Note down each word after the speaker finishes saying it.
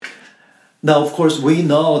Now, of course, we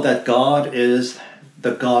know that God is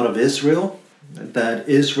the God of Israel, that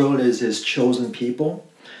Israel is his chosen people.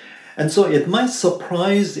 And so it might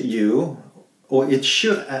surprise you, or it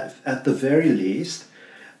should at the very least,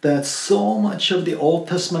 that so much of the Old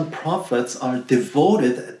Testament prophets are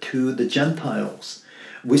devoted to the Gentiles.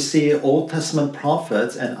 We see Old Testament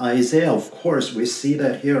prophets, and Isaiah, of course, we see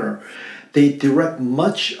that here. They direct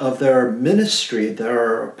much of their ministry,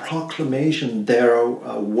 their proclamation, their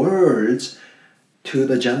words to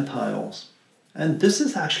the Gentiles. And this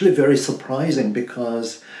is actually very surprising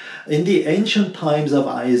because in the ancient times of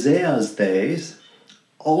Isaiah's days,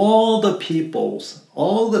 all the peoples,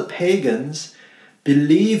 all the pagans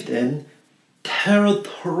believed in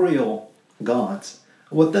territorial gods.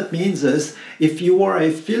 What that means is if you are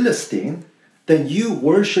a Philistine, then you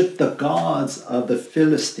worship the gods of the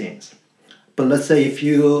Philistines. But let's say if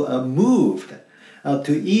you moved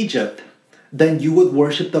to Egypt, then you would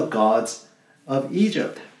worship the gods of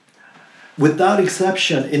Egypt. Without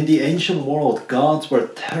exception, in the ancient world, gods were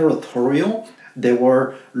territorial. They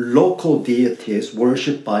were local deities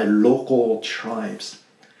worshipped by local tribes.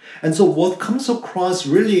 And so what comes across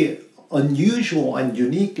really unusual and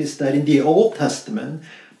unique is that in the Old Testament,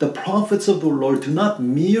 the prophets of the Lord do not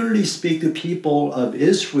merely speak to people of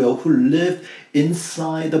Israel who lived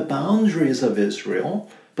inside the boundaries of Israel,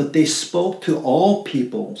 but they spoke to all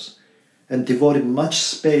peoples and devoted much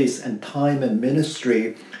space and time and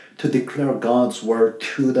ministry to declare God's word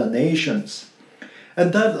to the nations.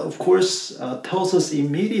 And that, of course, tells us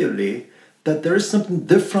immediately that there is something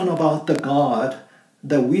different about the God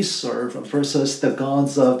that we serve versus the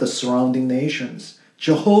gods of the surrounding nations.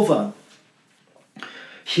 Jehovah,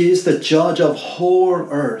 he is the judge of whole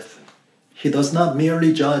earth. He does not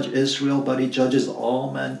merely judge Israel, but he judges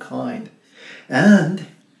all mankind. And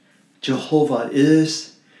Jehovah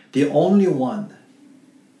is the only one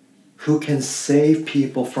who can save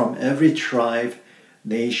people from every tribe,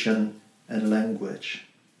 nation, and language.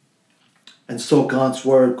 And so God's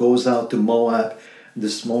word goes out to Moab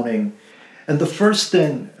this morning. And the first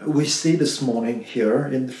thing we see this morning here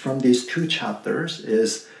from these two chapters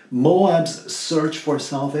is Moab's search for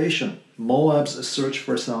salvation. Moab's search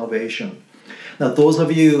for salvation. Now, those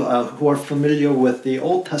of you who are familiar with the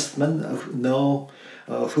Old Testament know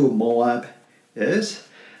who Moab is.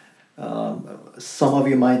 Some of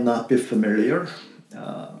you might not be familiar.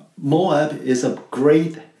 Moab is a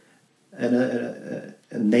great a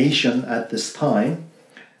nation at this time.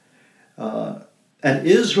 And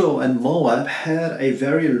Israel and Moab had a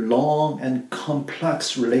very long and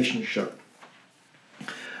complex relationship.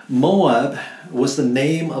 Moab was the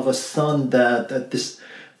name of a son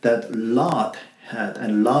that Lot had.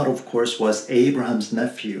 And Lot, of course, was Abraham's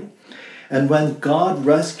nephew. And when God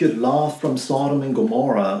rescued Lot from Sodom and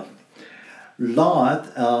Gomorrah, Lot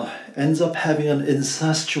ends up having an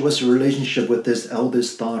incestuous relationship with his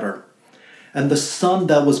eldest daughter. And the son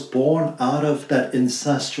that was born out of that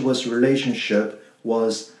incestuous relationship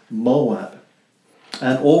was Moab.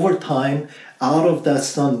 And over time, out of that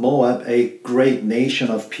son Moab, a great nation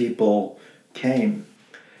of people came.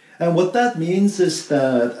 And what that means is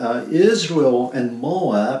that Israel and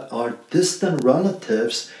Moab are distant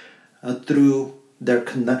relatives through their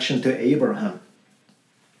connection to Abraham.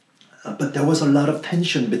 But there was a lot of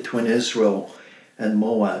tension between Israel and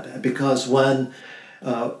Moab because when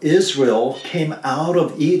Israel came out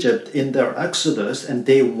of Egypt in their exodus and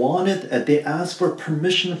they asked for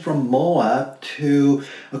permission from Moab to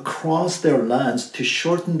cross their lands to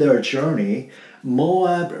shorten their journey,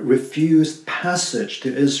 Moab refused passage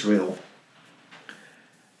to Israel.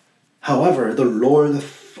 However, the Lord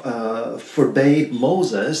forbade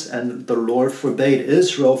Moses and the Lord forbade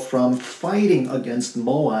Israel from fighting against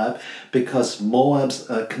Moab because Moab's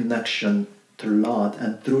connection to Lot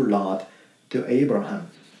and through Lot to Abraham.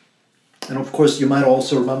 And of course, you might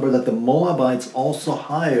also remember that the Moabites also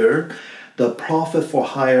hired the prophet for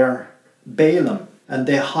hire Balaam. And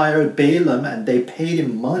they hired Balaam and they paid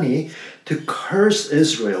him money to curse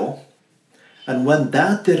Israel. And when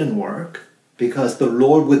that didn't work, because the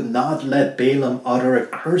Lord would not let Balaam utter a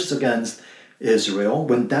curse against Israel,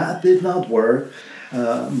 when that did not work,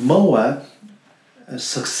 Moab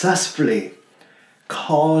successfully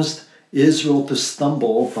caused Israel to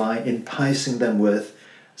stumble by enticing them with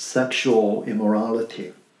sexual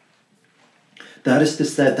immorality. That is to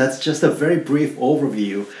say, that's just a very brief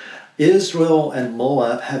overview. Israel and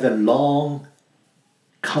Moab have a long,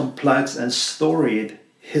 complex, and storied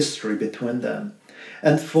history between them.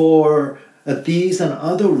 And for these and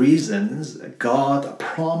other reasons, God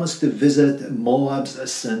promised to visit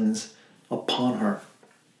Moab's sins upon her.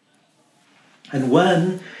 And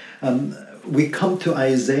when we come to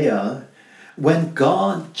Isaiah, when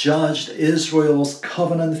God judged Israel's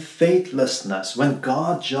covenant faithlessness, when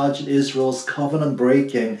God judged Israel's covenant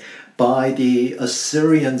breaking by the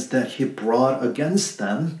Assyrians that he brought against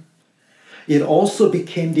them, it also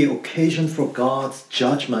became the occasion for God's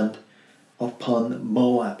judgment upon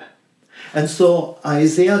Moab. And so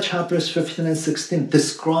Isaiah chapters 15 and 16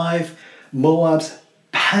 describe Moab's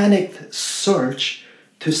panicked search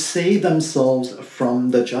to save themselves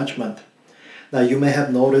from the judgment. Now, you may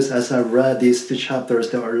have noticed as I read these two chapters,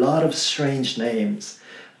 there are a lot of strange names.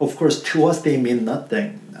 Of course, to us, they mean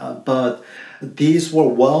nothing. But these were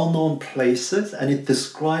well-known places, and it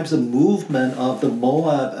describes a movement of the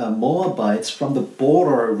Moabites from the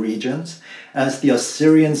border regions as the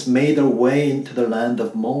Assyrians made their way into the land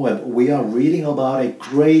of Moab. We are reading about a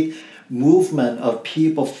great movement of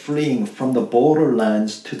people fleeing from the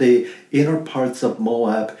borderlands to the inner parts of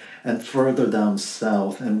Moab and further down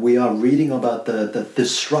south. And we are reading about the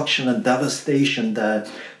destruction and devastation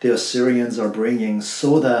that the Assyrians are bringing,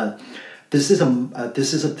 so that this is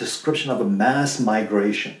a description of a mass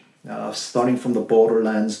migration, starting from the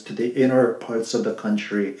borderlands to the inner parts of the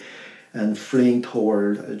country and fleeing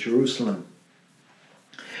toward Jerusalem.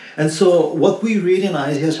 And so what we read in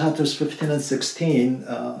Isaiah chapters 15 and 16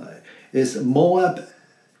 is Moab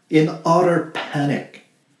in utter panic,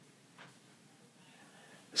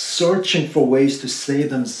 searching for ways to save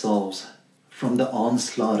themselves from the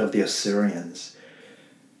onslaught of the Assyrians,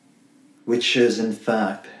 which is in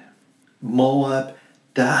fact Moab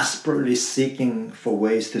desperately seeking for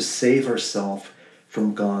ways to save herself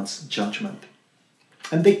from God's judgment.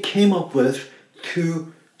 And they came up with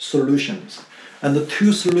two solutions. And the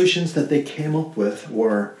two solutions that they came up with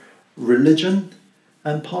were religion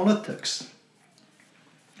and politics.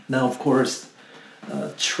 Now, of course,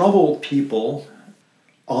 troubled people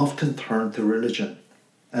often turn to religion,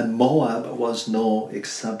 and Moab was no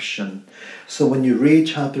exception. So when you read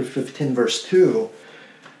chapter 15, verse 2,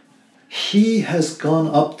 he has gone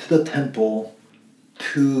up to the temple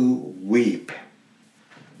to weep.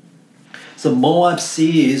 So Moab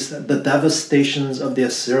sees the devastations of the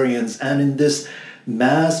Assyrians, and in this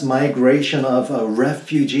mass migration of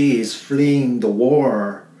refugees fleeing the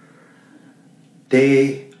war,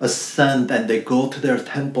 they ascend and they go to their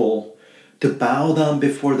temple to bow down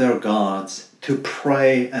before their gods, to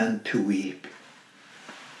pray and to weep.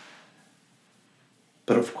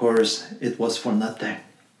 But of course, it was for nothing.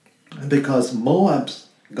 Because Moab's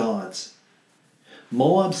gods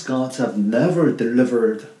have never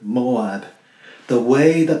delivered Moab the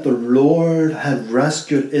way that the Lord had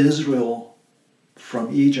rescued Israel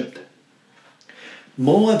from Egypt.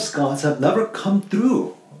 Moab's gods have never come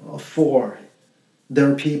through for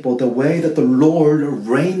their people the way that the Lord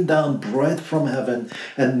rained down bread from heaven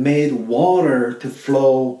and made water to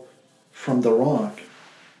flow from the rock.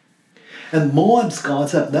 And Moab's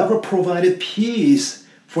gods have never provided peace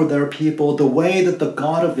for their people the way that the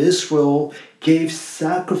God of Israel gave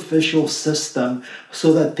sacrificial system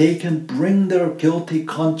so that they can bring their guilty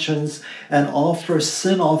conscience and offer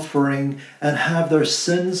sin offering and have their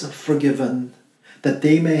sins forgiven, that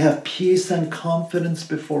they may have peace and confidence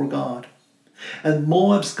before God. And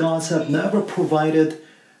Moab's gods have never provided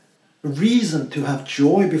reason to have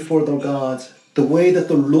joy before their gods the way that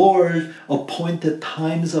the Lord appointed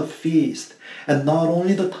times of feast. And not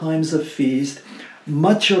only the times of feast,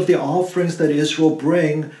 much of the offerings that Israel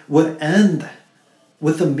bring would end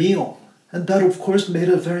with a meal. And that, of course, made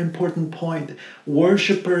a very important point.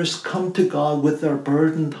 Worshippers come to God with their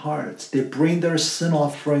burdened hearts. They bring their sin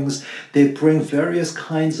offerings. They bring various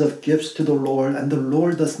kinds of gifts to the Lord. And the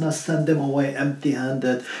Lord does not send them away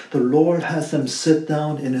empty-handed. The Lord has them sit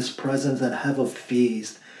down in His presence and have a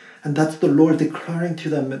feast. And that's the Lord declaring to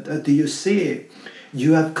them, do you see?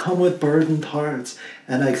 You have come with burdened hearts,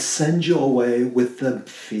 and I send you away with the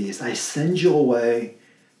feast. I send you away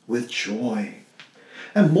with joy.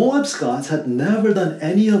 And Moab's gods had never done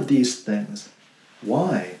any of these things.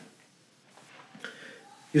 Why?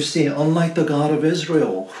 You see, unlike the God of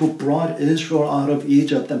Israel, who brought Israel out of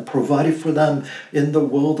Egypt and provided for them in the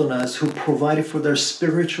wilderness, who provided for their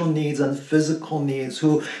spiritual needs and physical needs,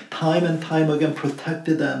 who time and time again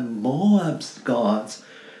protected them, Moab's gods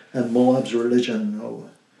and Moab's religion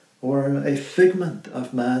were a figment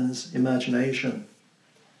of man's imagination.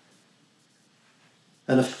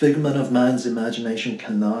 And a figment of man's imagination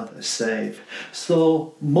cannot save.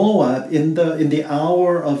 So Moab, in the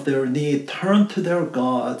hour of their need, turned to their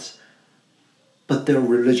gods, but their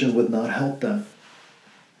religion would not help them.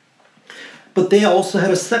 But they also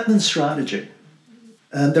had a second strategy.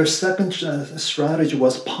 And their second strategy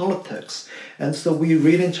was politics. And so we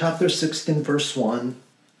read in chapter 16, verse 1,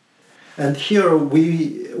 And here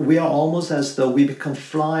we are almost as though we become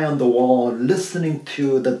fly on the wall, listening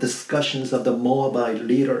to the discussions of the Moabite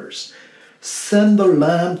leaders. Send the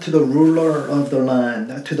lamb to the ruler of the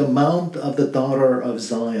land, to the mount of the daughter of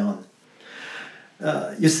Zion.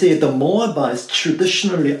 You see, the Moabites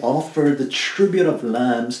traditionally offered the tribute of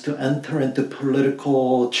lambs to enter into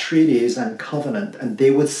political treaties and covenant, and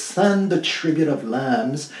they would send the tribute of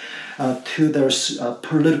lambs to their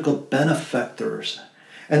political benefactors.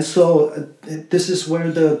 And so this is where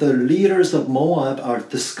the leaders of Moab are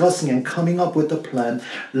discussing and coming up with a plan.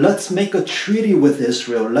 Let's make a treaty with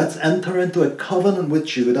Israel. Let's enter into a covenant with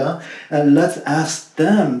Judah, and let's ask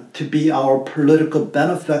them to be our political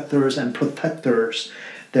benefactors and protectors,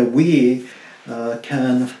 that we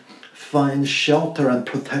can find shelter and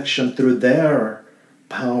protection through their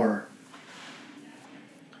power.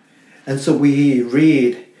 And so we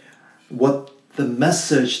read what the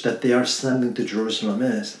message that they are sending to Jerusalem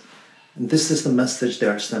is. And this is the message they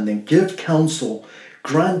are sending. Give counsel,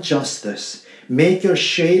 grant justice, make your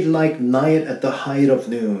shade like night at the height of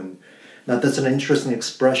noon. Now that's an interesting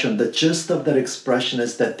expression. The gist of that expression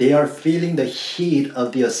is that they are feeling the heat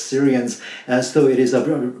of the Assyrians as though it is a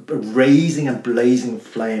raising and blazing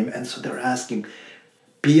flame. And so they're asking,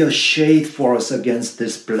 be a shade for us against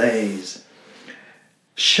this blaze.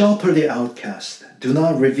 Shelter the outcast. Do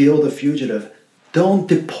not reveal the fugitive. Don't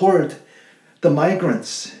deport the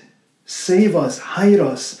migrants. Save us, hide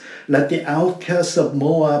us. Let the outcasts of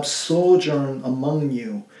Moab sojourn among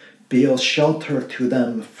you. Be a shelter to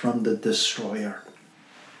them from the destroyer.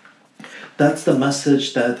 That's the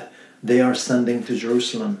message that they are sending to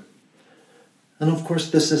Jerusalem. And of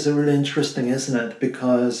course, this is really interesting, isn't it?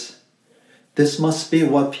 Because this must be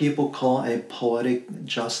what people call a poetic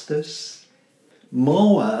justice.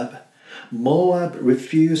 Moab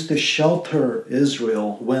refused to shelter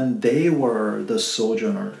Israel when they were the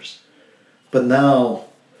sojourners. But now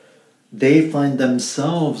they find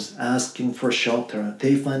themselves asking for shelter.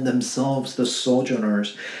 They find themselves the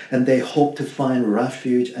sojourners, and they hope to find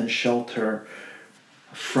refuge and shelter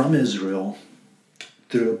from Israel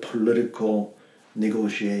through political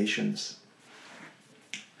negotiations.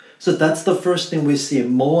 So that's the first thing we see.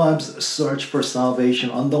 Moab's search for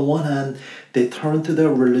salvation. On the one hand, they turned to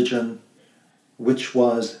their religion, which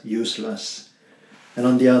was useless. And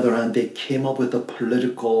on the other hand, they came up with a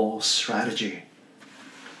political strategy.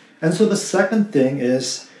 And so the second thing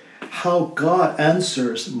is how God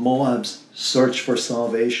answers Moab's search for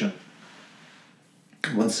salvation.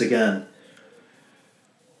 Once again,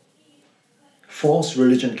 false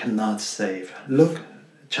religion cannot save. Look,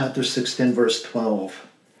 chapter 16, verse 12.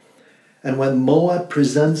 And when Moab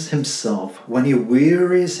presents himself, when he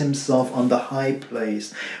wearies himself on the high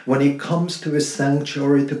place, when he comes to his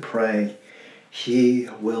sanctuary to pray, he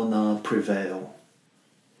will not prevail.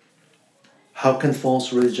 How can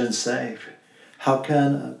false religion save? How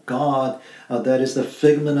can God, that is the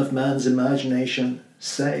figment of man's imagination,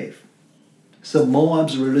 save? So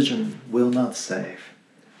Moab's religion will not save.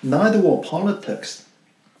 Neither will politics.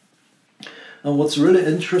 And what's really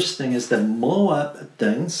interesting is that Moab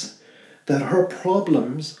thinks that her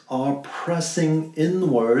problems are pressing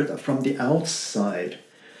inward from the outside.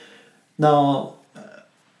 Now,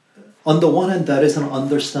 on the one hand, that is an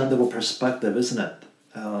understandable perspective, isn't it?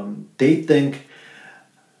 They think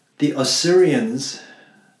the Assyrians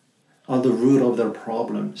are the root of their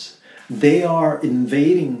problems. They are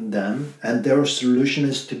invading them, and their solution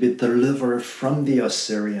is to be delivered from the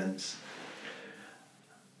Assyrians.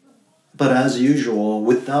 But as usual,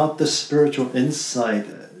 without the spiritual insight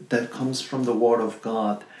that comes from the Word of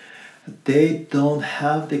God, they don't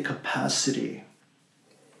have the capacity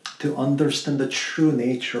to understand the true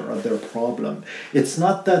nature of their problem. It's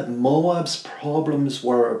not that Moab's problems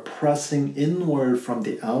were pressing inward from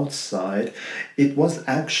the outside. It was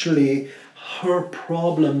actually her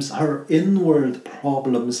problems, her inward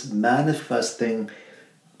problems manifesting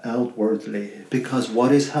outwardly. Because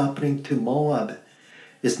what is happening to Moab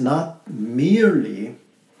is not merely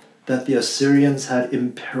that the Assyrians had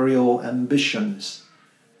imperial ambitions,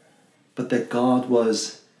 but that God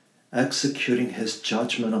was executing his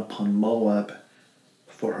judgment upon Moab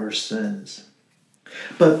for her sins.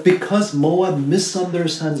 But because Moab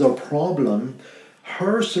misunderstands our problem,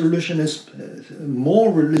 her solution is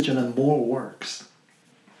more religion and more works.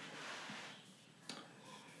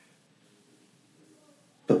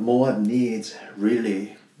 But Moab needs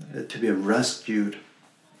really to be rescued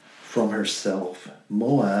from herself.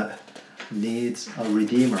 Moab needs a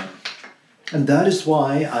redeemer. And that is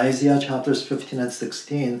why Isaiah chapters 15 and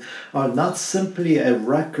 16 are not simply a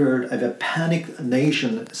record of a panicked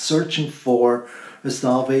nation searching for a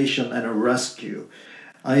salvation and a rescue.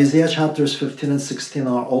 Isaiah chapters 15 and 16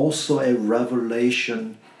 are also a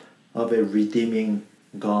revelation of a redeeming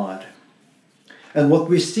God. And what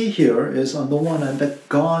we see here is, on the one hand, that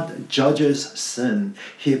God judges sin.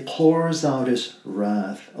 He pours out his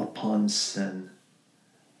wrath upon sin.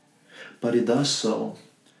 But he does so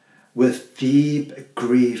with deep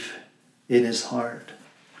grief in his heart.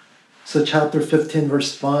 So chapter 15,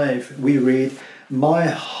 verse 5, we read, "My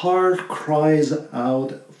heart cries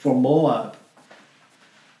out for Moab."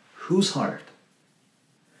 Whose heart?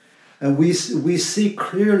 And we see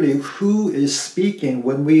clearly who is speaking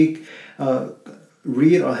when we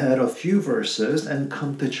read ahead a few verses and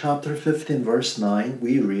come to chapter 15, verse 9.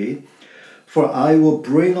 We read, "For I will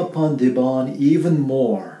bring upon Dibon even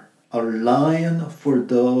more, a lion for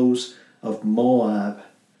those of Moab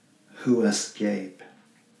who escape."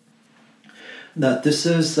 Now this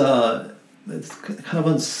is it's kind of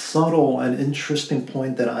a subtle and interesting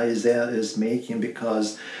point that Isaiah is making,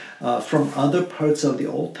 because from other parts of the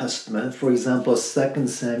Old Testament, for example, 2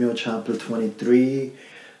 Samuel chapter 23,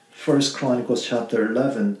 1 Chronicles chapter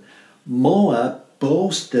 11, Moab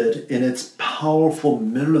boasted in its powerful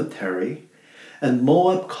military, and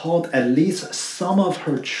Moab called at least some of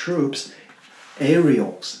her troops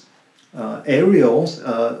Ariels. Ariels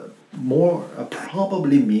more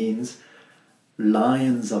probably means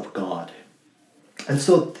lions of God. And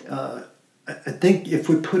so I think if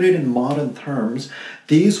we put it in modern terms,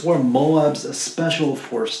 these were Moab's special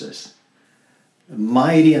forces,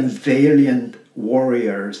 mighty and valiant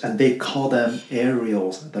warriors, and they call them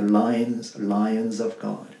Ariels, the lions of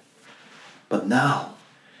God. But now,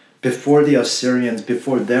 before the Assyrians,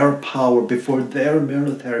 before their power, before their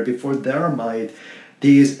military, before their might,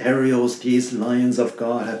 these Ariels, these lions of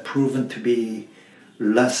God have proven to be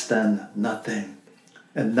less than nothing.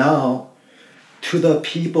 And now, to the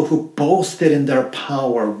people who boasted in their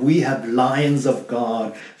power, we have lions of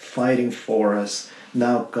God fighting for us.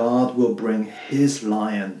 Now God will bring his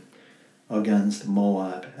lion against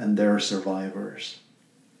Moab and their survivors.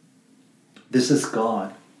 This is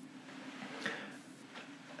God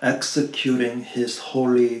executing his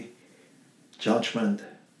holy judgment,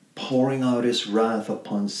 pouring out his wrath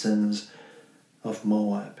upon sins of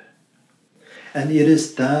Moab. And it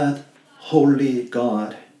is that holy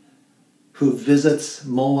God who visits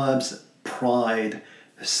Moab's pride,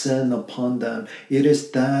 sin upon them. It is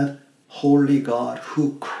that holy God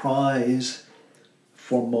who cries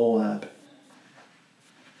for Moab.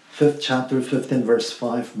 Chapter 15, verse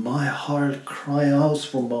 5, "My heart cries out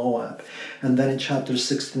for Moab." And then in chapter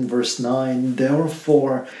 16, verse 9,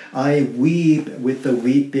 "Therefore I weep with the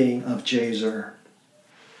weeping of Jazer."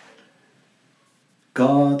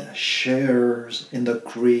 God shares in the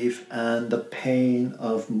grief and the pain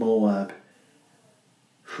of Moab,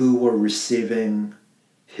 who were receiving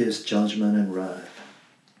his judgment and wrath.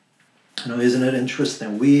 Isn't it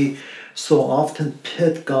interesting? We so often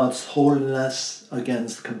pit God's holiness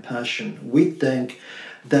against compassion. We think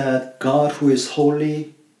that God who is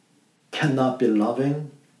holy cannot be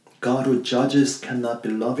loving. God who judges cannot be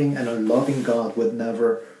loving, and a loving God would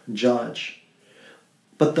never judge.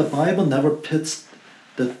 But the Bible never pits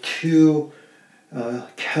the two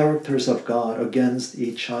characters of God against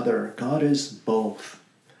each other. God is both.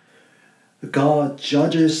 God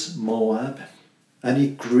judges Moab, and he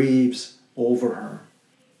grieves over her.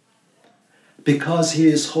 Because he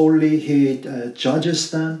is holy, he judges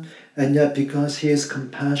them, and yet because he is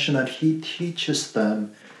compassionate, he teaches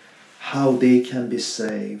them how they can be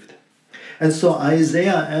saved. And so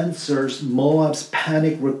Isaiah answers Moab's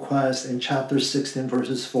panic request in chapter 16,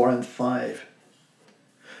 verses 4 and 5.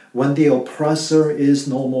 When the oppressor is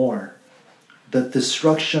no more, the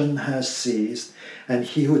destruction has ceased, and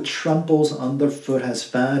he who tramples underfoot has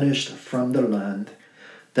vanished from the land,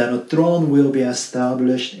 then a throne will be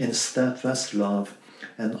established in steadfast love,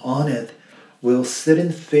 and on it will sit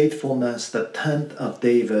in faithfulness the tent of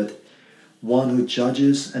David, one who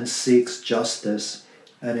judges and seeks justice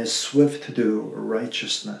and is swift to do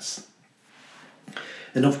righteousness.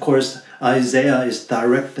 And of course, Isaiah is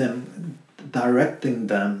directing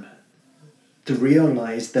them to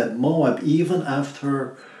realize that Moab, even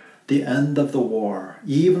after the end of the war,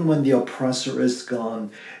 even when the oppressor is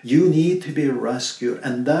gone, you need to be rescued.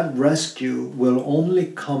 And that rescue will only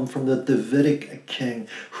come from the Davidic king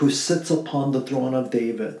who sits upon the throne of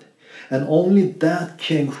David. And only that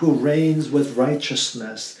king who reigns with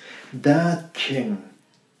righteousness, that king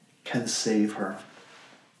can save her.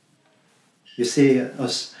 You see,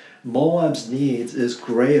 Moab's needs is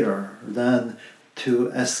greater than to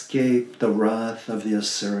escape the wrath of the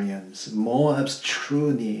Assyrians. Moab's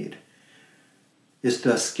true need is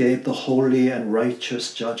to escape the holy and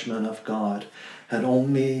righteous judgment of God. And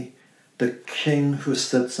only the king who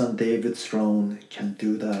sits on David's throne can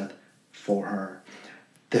do that for her.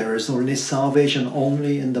 There is only salvation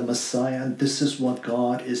only in the Messiah, and this is what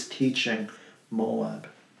God is teaching Moab.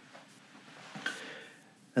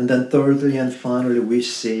 And then thirdly and finally, we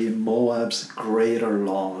see Moab's greater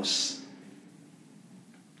loss.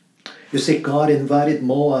 You see, God invited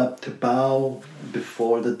Moab to bow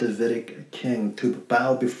before the Davidic king, to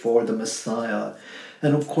bow before the Messiah.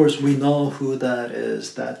 And of course, we know who that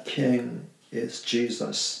is. That king is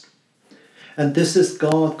Jesus. And this is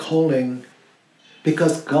God calling,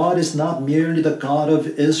 because God is not merely the God of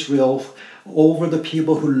Israel over the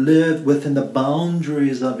people who live within the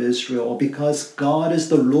boundaries of Israel, because God is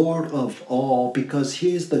the Lord of all, because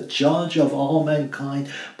He is the judge of all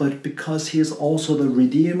mankind, but because He is also the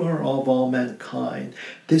Redeemer of all mankind.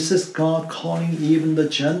 This is God calling even the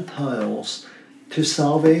Gentiles to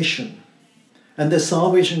salvation. And the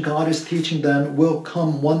salvation God is teaching them will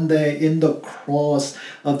come one day in the cross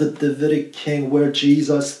of the Davidic king where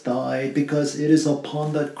Jesus died, because it is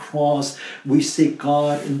upon that cross we see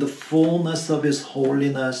God in the fullness of His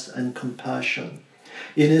holiness and compassion.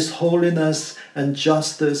 In His holiness and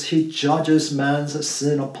justice, He judges man's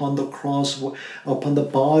sin upon the cross, upon the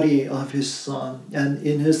body of His Son. And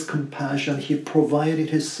in His compassion, He provided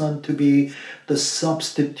His Son to be the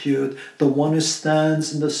substitute, the one who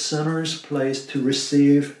stands in the sinner's place to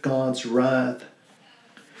receive God's wrath.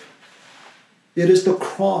 It is the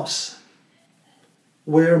cross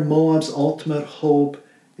where Moab's ultimate hope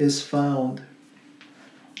is found.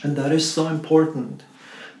 And that is so important,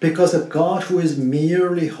 because a God who is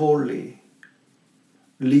merely holy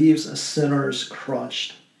leaves sinners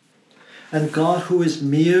crushed. And God who is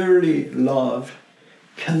merely love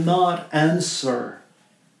cannot answer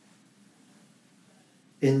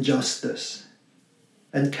injustice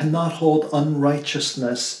and cannot hold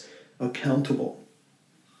unrighteousness accountable.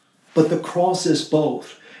 But the cross is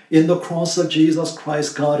both. In the cross of Jesus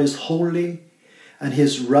Christ, God is holy, and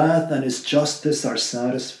His wrath and His justice are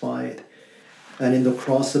satisfied. And in the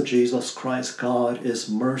cross of Jesus Christ, God is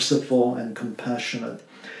merciful and compassionate.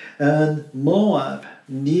 And Moab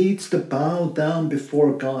needs to bow down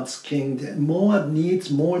before God's king. Moab needs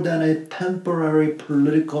more than a temporary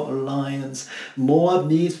political alliance. Moab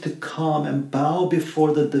needs to come and bow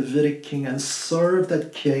before the Davidic king and serve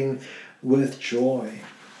that king with joy.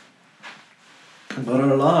 But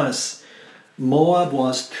alas, Moab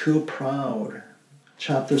was too proud.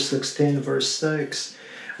 Chapter 16, verse 6.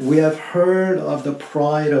 We have heard of the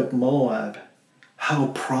pride of Moab, how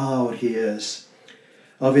proud he is,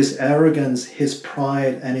 of his arrogance, his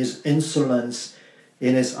pride, and his insolence.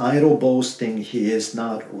 In his idle boasting, he is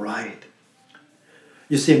not right.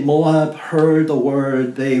 You see, Moab heard the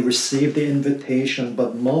word, they received the invitation,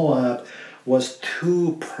 but Moab was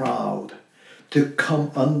too proud to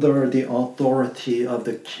come under the authority of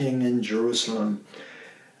the king in Jerusalem,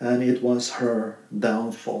 and it was her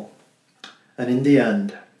downfall. And in the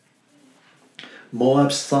end,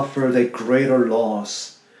 Moab suffered a greater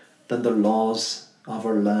loss than the loss of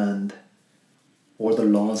her land, or the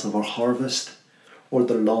loss of her harvest, or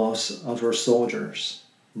the loss of her soldiers.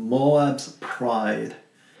 Moab's pride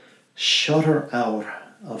shut her out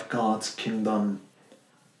of God's kingdom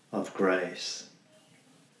of grace.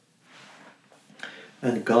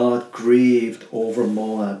 And God grieved over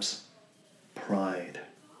Moab's pride.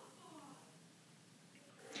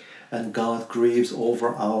 And God grieves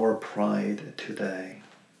over our pride today.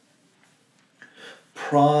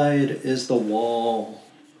 Pride is the wall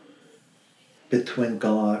between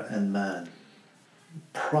God and man.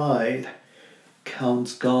 Pride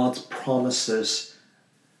counts God's promises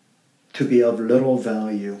to be of little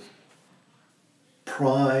value.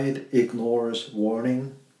 Pride ignores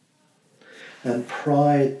warning. And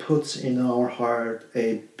pride puts in our heart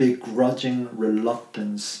a begrudging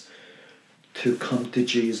reluctance to come to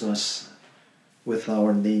Jesus with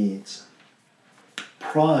our needs.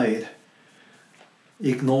 Pride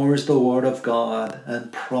ignores the Word of God,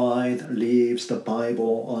 and pride leaves the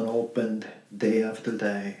Bible unopened day after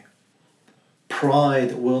day.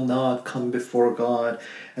 Pride will not come before God,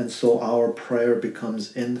 and so our prayer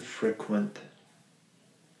becomes infrequent.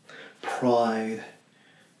 Pride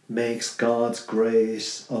makes God's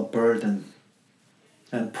grace a burden,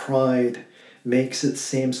 and pride makes it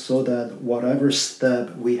seem so that whatever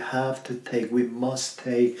step we have to take, we must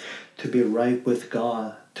take to be right with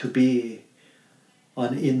God, to be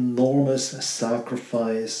an enormous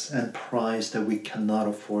sacrifice and price that we cannot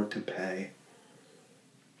afford to pay.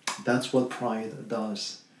 That's what pride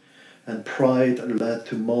does. And pride led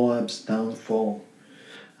to Moab's downfall.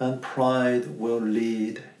 And pride will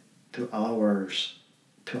lead to our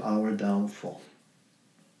downfall.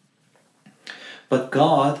 But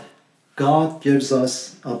God gives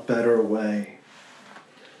us a better way.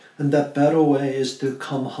 And that better way is to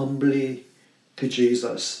come humbly to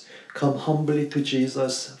Jesus. Come humbly to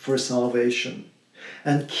Jesus for salvation.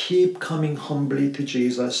 And keep coming humbly to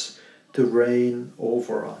Jesus to reign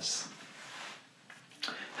over us.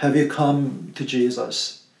 Have you come to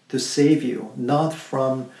Jesus to save you, not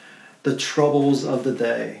from the troubles of the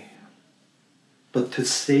day, but to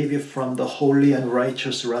save you from the holy and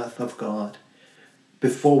righteous wrath of God,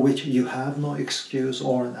 before which you have no excuse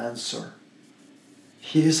or an answer?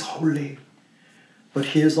 He is holy, but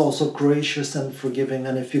He is also gracious and forgiving.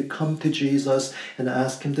 And if you come to Jesus and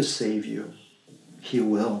ask Him to save you, He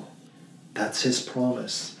will. That's His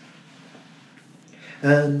promise.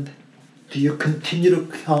 And do you continue to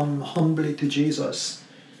come humbly to Jesus?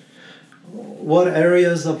 What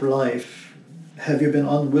areas of life have you been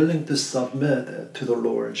unwilling to submit to the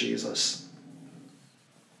Lord Jesus?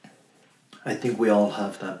 I think we all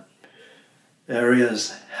have them.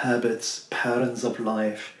 Areas, habits, patterns of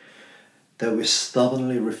life that we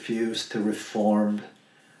stubbornly refuse to reform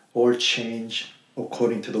or change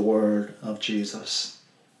according to the word of Jesus.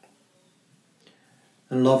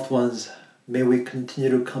 And loved ones, may we continue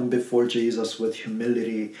to come before Jesus with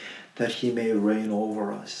humility that He may reign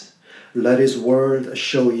over us. Let His word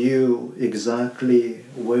show you exactly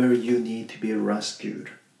where you need to be rescued.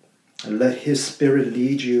 And let His Spirit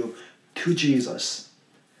lead you to Jesus,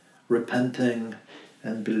 repenting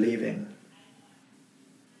and believing.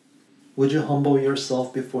 Would you humble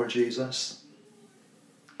yourself before Jesus?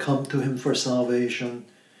 Come to Him for salvation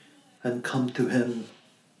and come to Him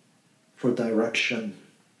for direction.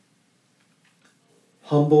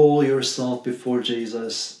 Humble yourself before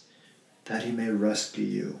Jesus that He may rescue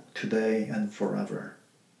you today and forever.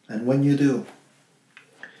 And when you do,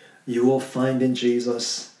 you will find in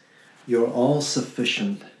Jesus your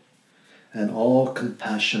all-sufficient and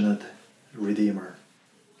all-compassionate Redeemer.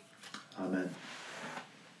 Amen.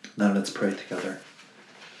 Now let's pray together.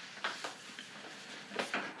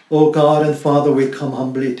 O God and Father, we come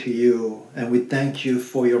humbly to You, and we thank You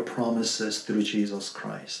for Your promises through Jesus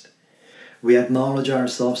Christ. We acknowledge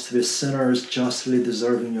ourselves to be sinners justly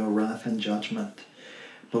deserving Your wrath and judgment.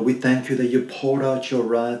 But we thank You that You poured out Your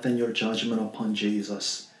wrath and Your judgment upon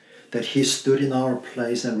Jesus, that He stood in our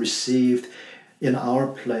place and received in our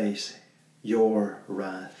place Your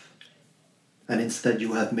wrath. And instead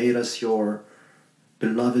You have made us Your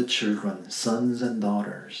beloved children, sons and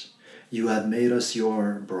daughters. You have made us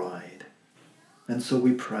Your bride. And so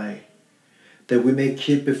we pray that we may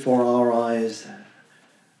keep before our eyes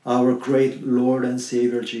our great Lord and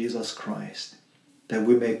Savior Jesus Christ, that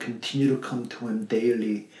we may continue to come to Him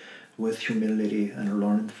daily with humility and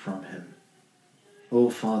learn from Him. Oh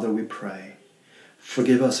Father, we pray,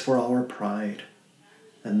 forgive us for our pride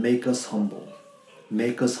and make us humble.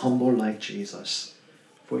 Make us humble like Jesus,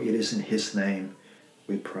 for it is in His name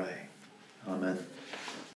we pray. Amen.